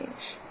to change.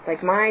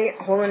 My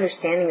whole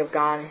understanding of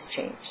God has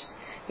changed.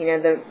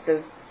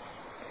 The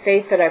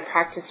faith that I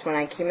practiced when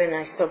I came in,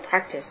 I still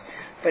practice.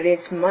 But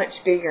it's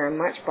much bigger and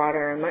much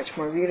broader and much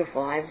more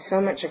beautiful. I have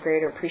so much a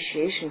greater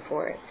appreciation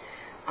for it.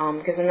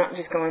 Because I'm not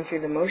just going through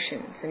the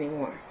motions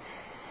anymore.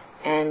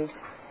 And,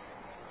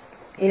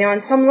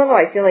 on some level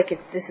I feel like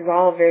this is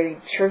all very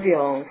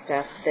trivial and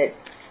stuff, that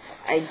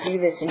I do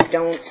this and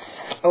don't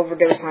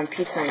overdose on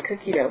pizza and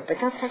cookie dough. But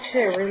that's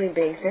actually a really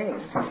big thing.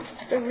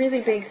 It's a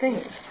really big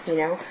thing,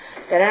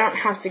 that I don't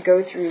have to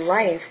go through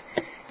life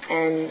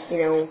and,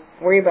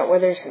 worry about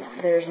whether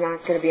there's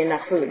not going to be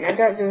enough food. Now,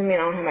 that doesn't mean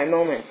I don't have my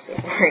moments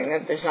of worrying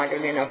that there's not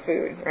going to be enough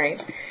food, right?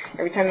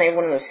 Every time they have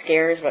one of those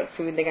scares about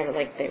food, they gotta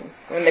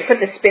when they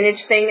put the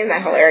spinach thing in,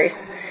 that hilarious.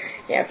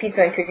 Yeah,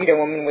 pizza and cookie dough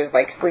woman was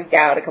freaked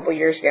out a couple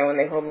years ago when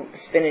they held the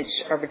spinach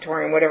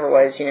arbitorium, whatever it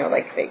was,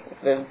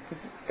 the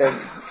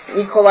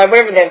E. coli,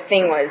 whatever that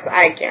thing was.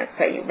 I can't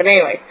tell you, but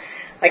anyway,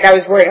 I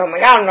was worried. Oh my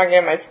God, I'm not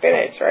getting my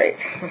spinach, right?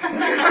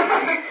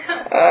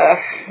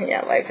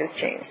 Yeah, life has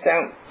changed.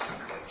 So,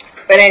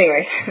 but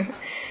anyways,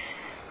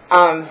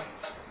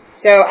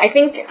 so I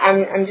think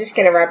I'm just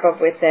gonna wrap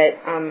up with that.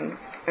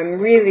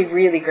 I'm really,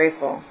 really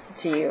grateful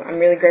to you. I'm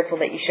really grateful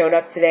that you showed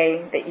up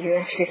today, that you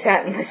actually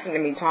sat and listened to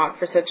me talk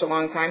for such a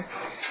long time,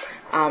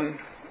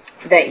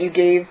 that you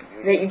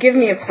give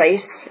me a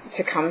place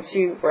to come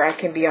to where I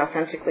can be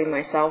authentically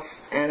myself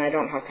and I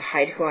don't have to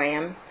hide who I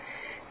am,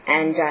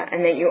 and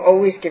that you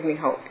always give me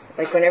hope.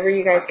 Whenever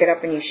you guys get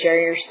up and you share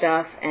your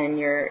stuff and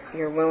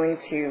you're willing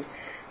to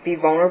be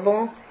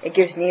vulnerable, it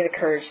gives me the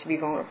courage to be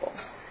vulnerable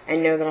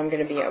and know that I'm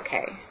going to be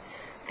okay.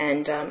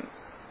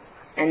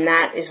 and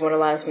that is what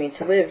allows me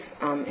to live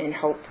in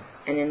hope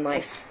and in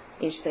life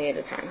each day at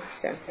a time.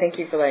 So thank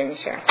you for letting me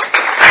share.